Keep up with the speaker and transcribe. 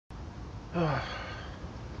It's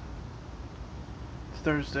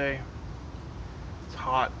Thursday. It's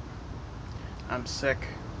hot. I'm sick.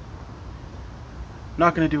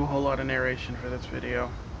 Not going to do a whole lot of narration for this video.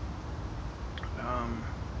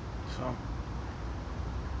 So,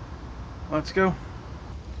 let's go.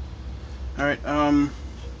 Alright,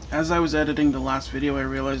 as I was editing the last video, I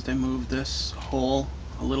realized I moved this hole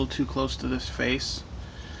a little too close to this face.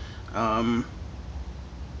 By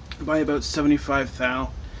about 75 thou.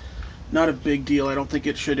 Not a big deal. I don't think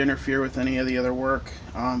it should interfere with any of the other work,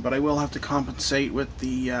 but I will have to compensate with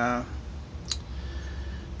the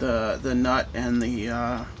nut and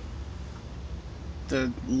the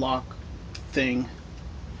lock thing.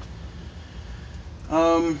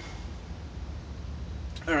 Alright,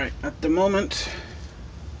 at the moment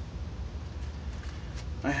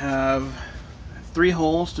I have 3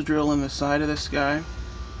 holes to drill in the side of this guy,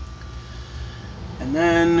 and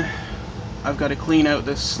then I've got to clean out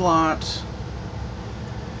this slot,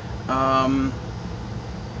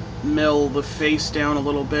 mill the face down a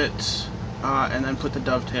little bit, and then put the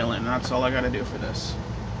dovetail in. That's all I got to do for this.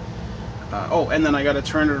 Oh, and then I got to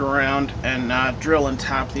turn it around and drill and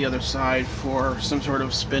tap the other side for some sort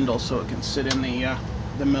of spindle so it can sit in the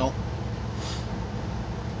mill.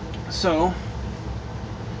 So,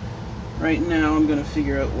 right now I'm going to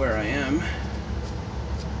figure out where I am,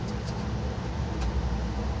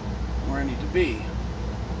 where I need to be.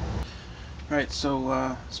 Alright,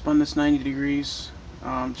 so spun this 90 degrees,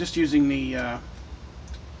 just using the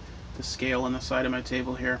scale on the side of my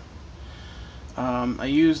table here. I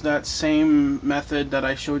use that same method that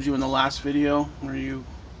I showed you in the last video, where you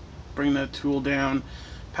bring the tool down,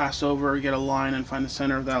 pass over, get a line, and find the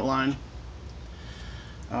center of that line.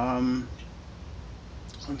 And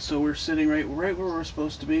so we're sitting right where we're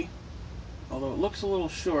supposed to be, although it looks a little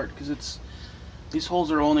short because these holes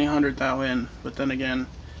are only 100 thou in, but then again,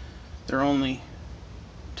 they're only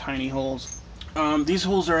tiny holes. These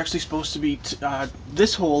holes are actually supposed to be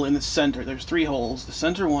this hole in the center. There's 3 holes. The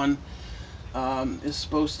center one is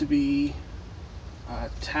supposed to be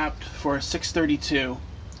tapped for a 632,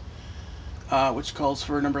 which calls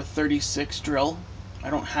for a number 36 drill. I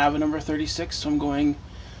don't have a number 36, so I'm going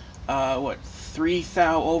 3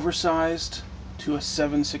 thou oversized to a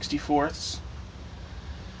 7/64.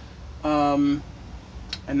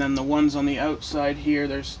 And then the ones on the outside here,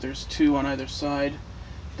 there's 2 on either side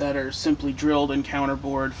that are simply drilled and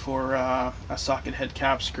counterbored for a socket head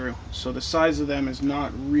cap screw. So the size of them is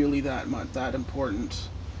not really that important.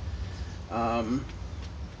 Yeah,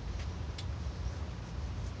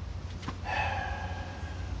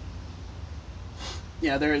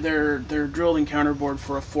 they're drilled and counterbored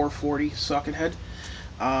for a 440 socket head.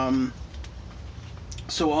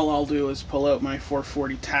 So all I'll do is pull out my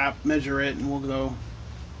 440 tap, measure it, and we'll go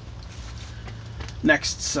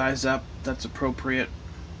next size up that's appropriate.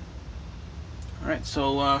 Alright,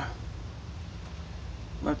 so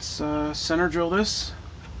let's center drill this,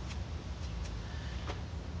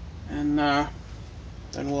 and then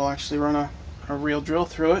we'll actually run a real drill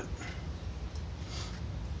through it.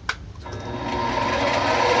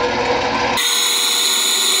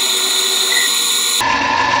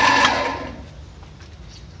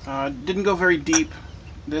 Didn't go very deep.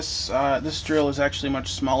 This drill is actually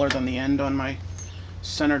much smaller than the end on my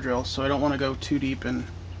center drill, so I don't want to go too deep and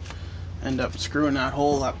end up screwing that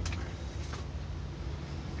hole up.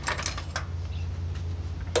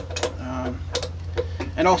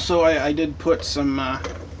 And also I did put some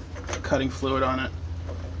cutting fluid on it.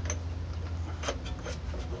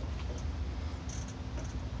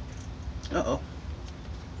 Uh-oh.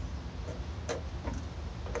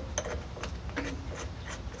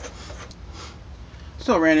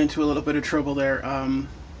 So I ran into a little bit of trouble there.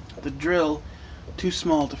 The drill, too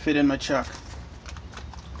small to fit in my chuck.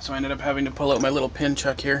 So I ended up having to pull out my little pin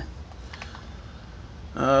chuck here.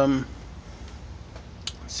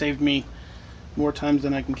 Saved me more times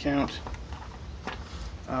than I can count.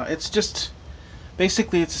 It's just,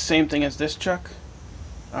 basically it's the same thing as this chuck,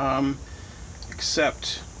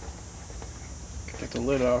 except, get the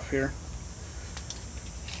lid off here.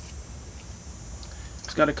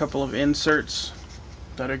 It's got a couple of inserts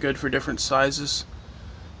that are good for different sizes.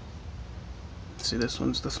 See, this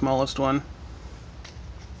one's the smallest one,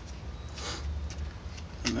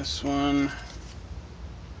 and this one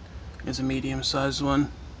is a medium-sized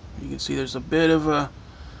one. You can see there's a bit of a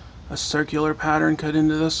circular pattern cut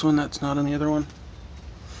into this one that's not on the other one,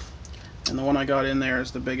 and the one I got in there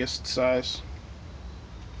is the biggest size.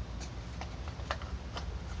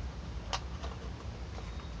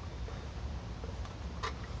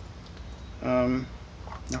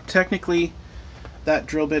 Now technically that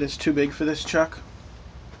drill bit is too big for this chuck,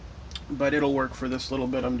 but it'll work for this little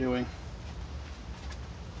bit I'm doing.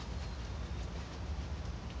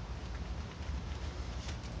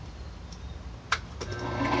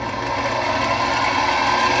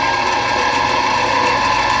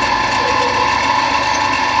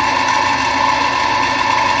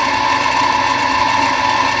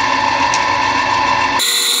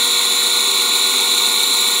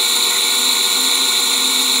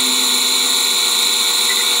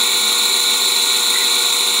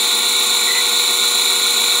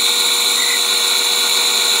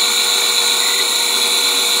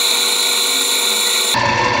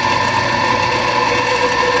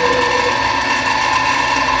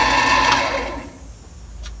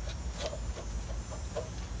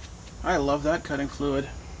 I love that cutting fluid.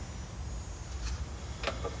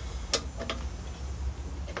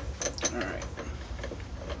 Alright.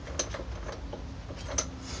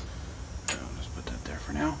 I'll just put that there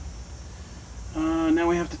for now. Now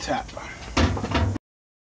we have to tap.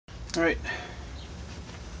 Alright.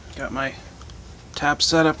 Got my tap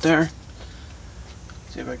set up there.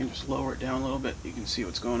 See if I can just lower it down a little bit. You can see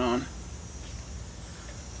what's going on.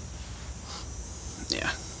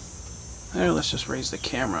 Yeah. There, let's just raise the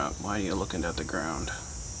camera up. Why are you looking at the ground?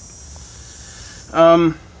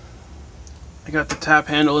 I got the tap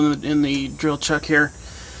handle in the drill chuck here.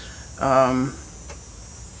 I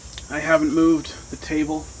haven't moved the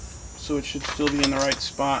table, so it should still be in the right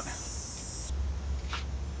spot.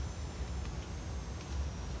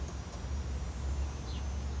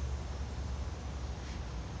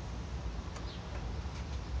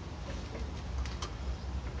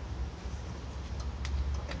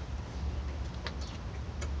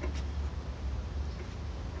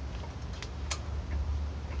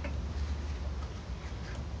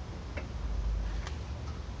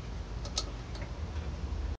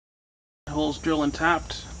 Holes drilled and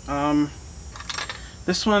tapped.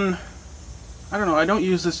 This one, I don't know, I don't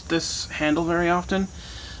use this handle very often,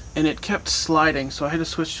 and it kept sliding, so I had to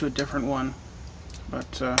switch to a different one.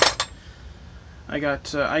 But I got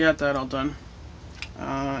that all done.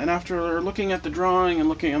 And after looking at the drawing and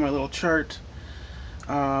looking at my little chart,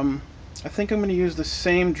 I think I'm going to use the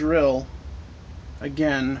same drill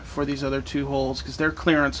again for these other two holes, because they're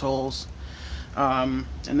clearance holes, and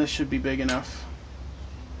this should be big enough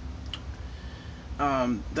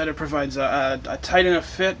that it provides a tight enough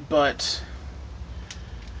fit, but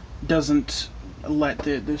doesn't let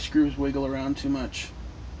the screws wiggle around too much.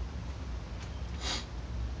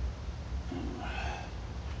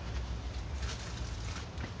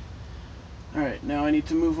 Alright, now I need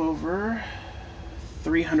to move over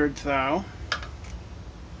 300 thou.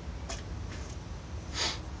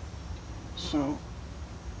 So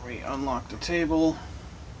we unlock the table.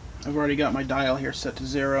 I've already got my dial here set to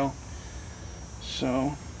 0.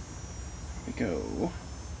 So we go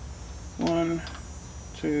 1,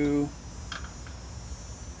 2,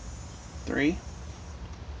 3.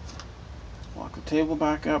 Lock the table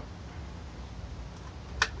back up.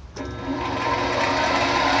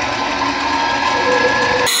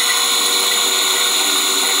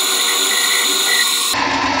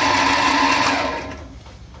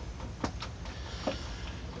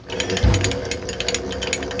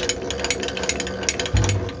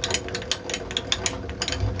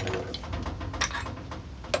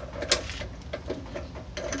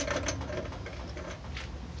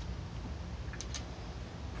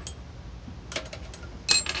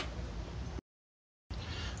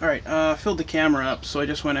 Alright, filled the camera up, so I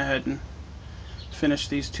just went ahead and finished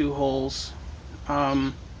these two holes.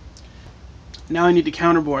 Now I need to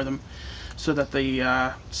counterbore them so that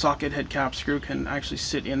the socket head cap screw can actually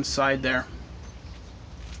sit inside there.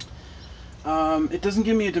 It doesn't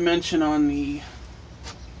give me a dimension on the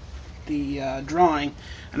drawing,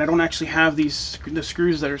 and I don't actually have the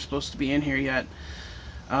screws that are supposed to be in here yet.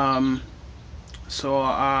 So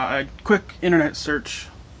a quick internet search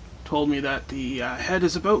told me that the head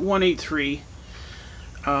is about 183.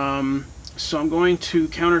 So I'm going to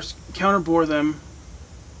counterbore them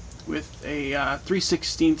with a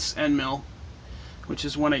 3/16 end mill, which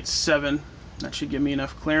is 187. That should give me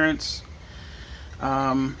enough clearance.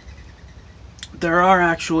 There are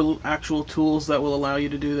actual tools that will allow you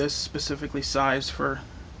to do this, specifically sized for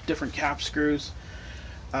different cap screws.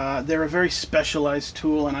 They're a very specialized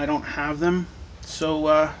tool, and I don't have them.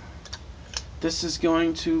 So this is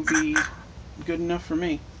going to be good enough for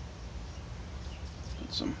me.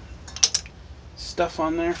 Put some stuff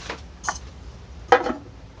on there. Put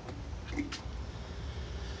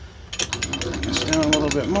this down a little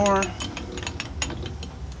bit more.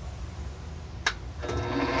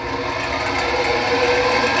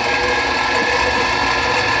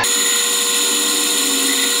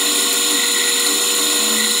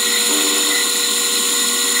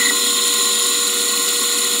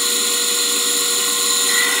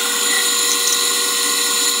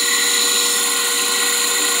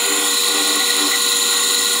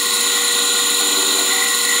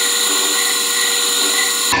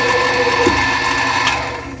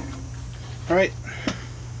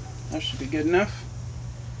 good enough.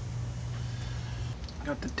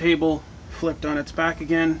 Got the table flipped on its back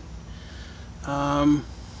again. You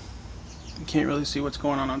can't really see what's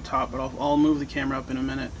going on top, but I'll move the camera up in a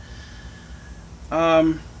minute.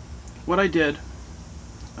 What I did,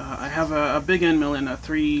 I have a big end mill in a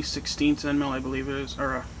 3/16 end mill, I believe it is,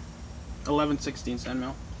 or a 11/16 end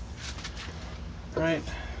mill. Right.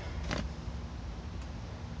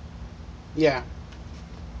 Yeah.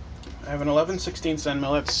 I have an 11/16 end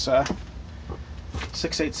mill. It's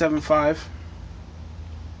 6875.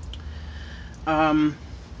 And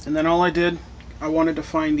then all I did, I wanted to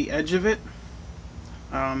find the edge of it.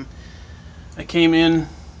 I came in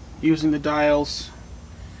using the dials.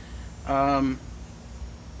 I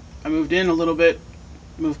moved in a little bit,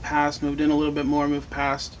 moved past, moved in a little bit more, moved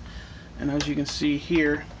past. And as you can see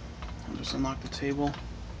here, I'll just unlock the table.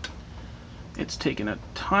 It's taken a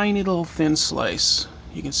tiny little thin slice.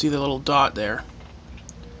 You can see the little dot there.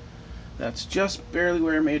 That's just barely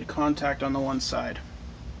where it made contact on the one side.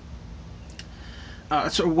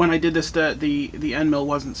 So when I did this, the end mill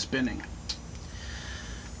wasn't spinning.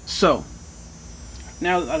 So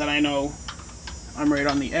now that I know I'm right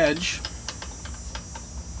on the edge,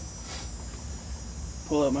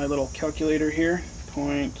 pull out my little calculator here.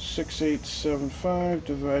 0.6875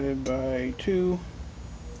 divided by 2.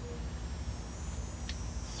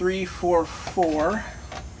 344.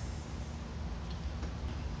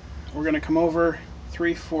 We're going to come over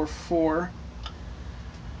 344.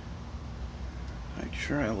 Make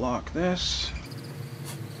sure I lock this.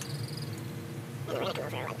 And we're going to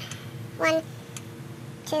come over 1,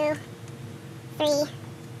 2, 3,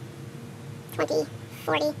 20,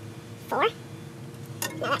 44.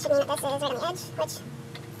 Now that should mean that this is right on the edge, which,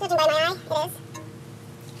 judging by my eye, it is.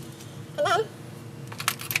 And then,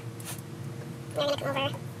 we're going to come over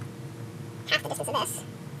half the distance of this,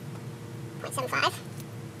 0.75.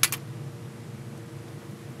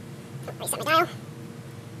 Reset my dial.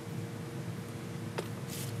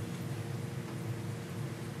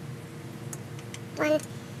 One,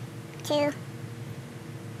 2,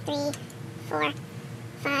 3, 4,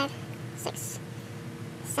 5, 6,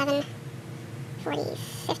 7, 40,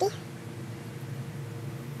 50.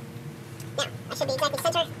 Now, I should be exactly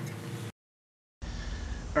center.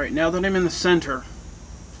 Alright, now that I'm in the center,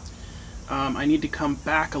 I need to come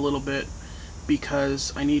back a little bit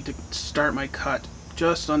because I need to start my cut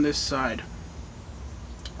just on this side.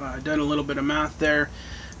 I've done a little bit of math there.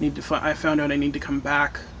 I found out I need to come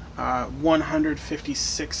back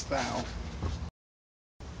 156 thou.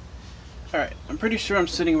 Alright, I'm pretty sure I'm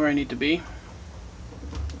sitting where I need to be.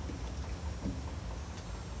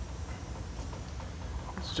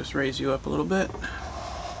 Let's just raise you up a little bit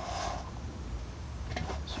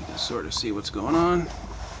so you can sort of see what's going on.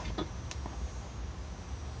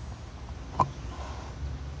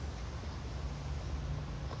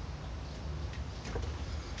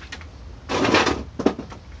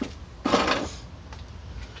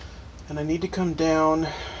 And I need to come down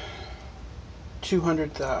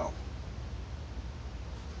 200 thou.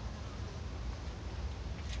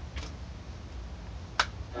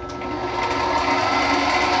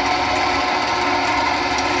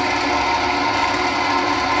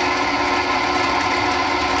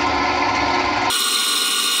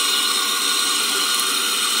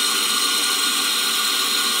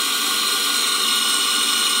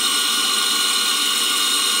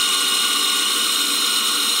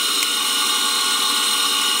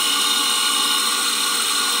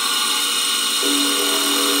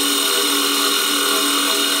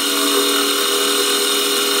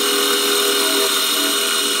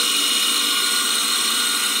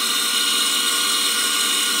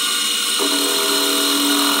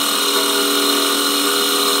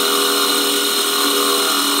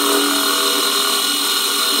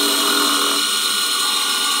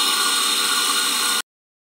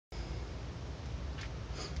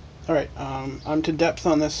 Alright, I'm to depth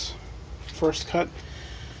on this first cut.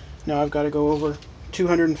 Now I've got to go over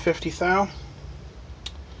 250 thou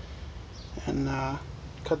and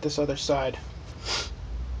cut this other side.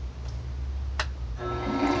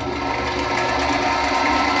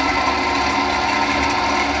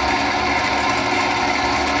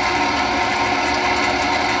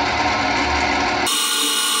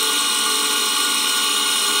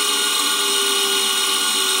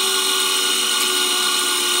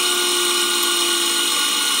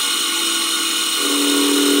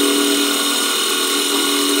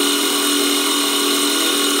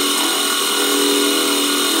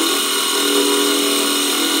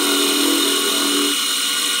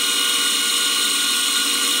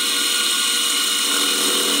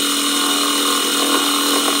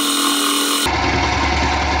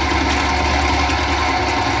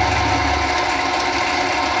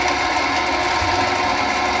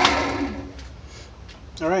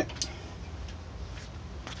 Alright.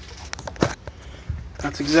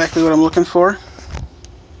 That's exactly what I'm looking for.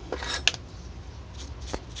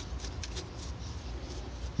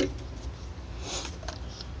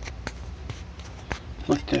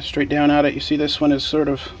 Look straight down at it. You see this one is sort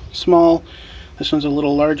of small. This one's a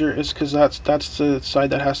little larger. It's because that's the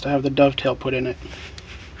side that has to have the dovetail put in it.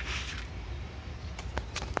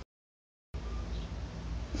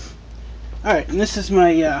 Alright, and this is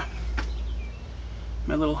my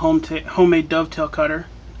my little homemade dovetail cutter.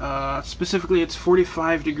 Specifically, it's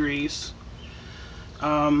 45 degrees.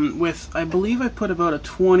 With, I believe I put about a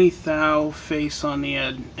 20 thou face on the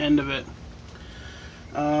end of it.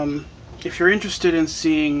 If you're interested in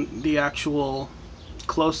seeing the actual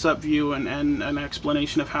close-up view and an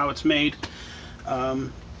explanation of how it's made,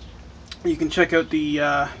 you can check out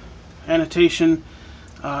the annotation.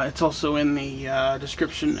 It's also in the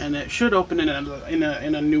description, and it should open in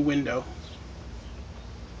a new window.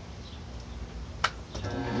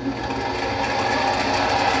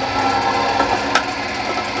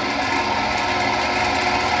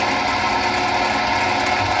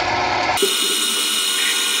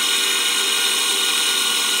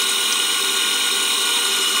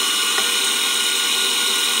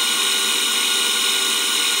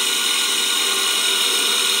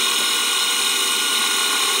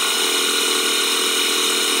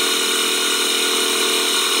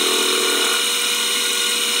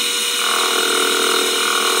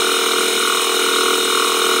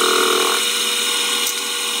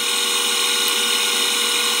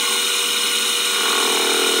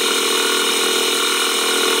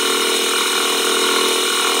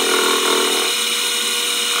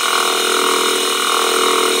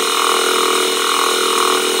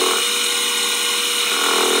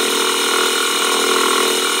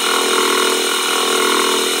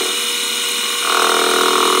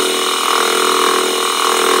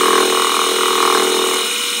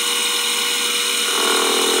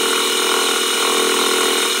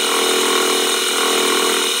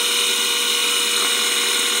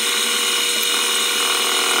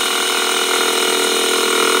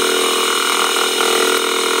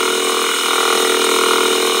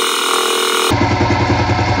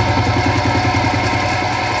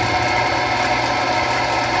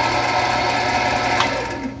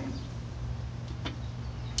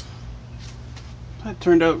 That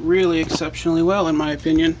turned out really exceptionally well, in my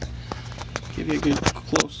opinion. Give you a good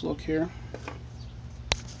close look here.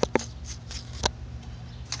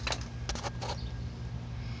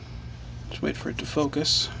 Just wait for it to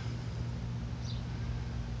focus.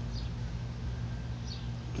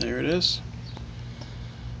 There it is.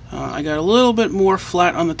 I got a little bit more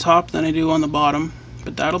flat on the top than I do on the bottom,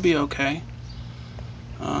 but that'll be okay.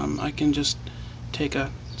 I can just take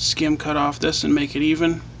a skim cut off this and make it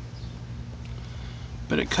even.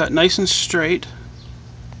 But it cut nice and straight.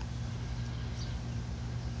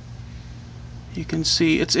 You can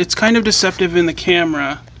see it's kind of deceptive in the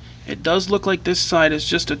camera. It does look like this side is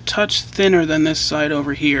just a touch thinner than this side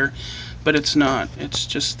over here, but it's not. It's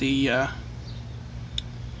just the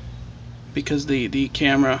because the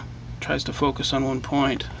camera tries to focus on one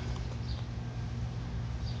point.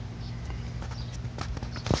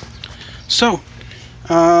 So,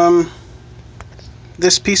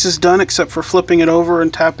 this piece is done except for flipping it over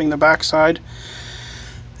and tapping the back side.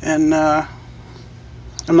 And I'm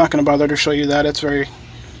not going to bother to show you that. It's very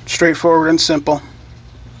straightforward and simple.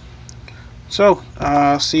 So,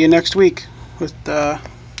 see you next week with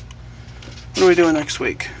what are we doing next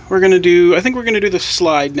week? I think we're going to do the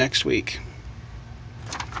slide next week.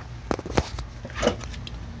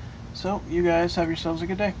 So, you guys have yourselves a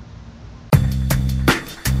good day.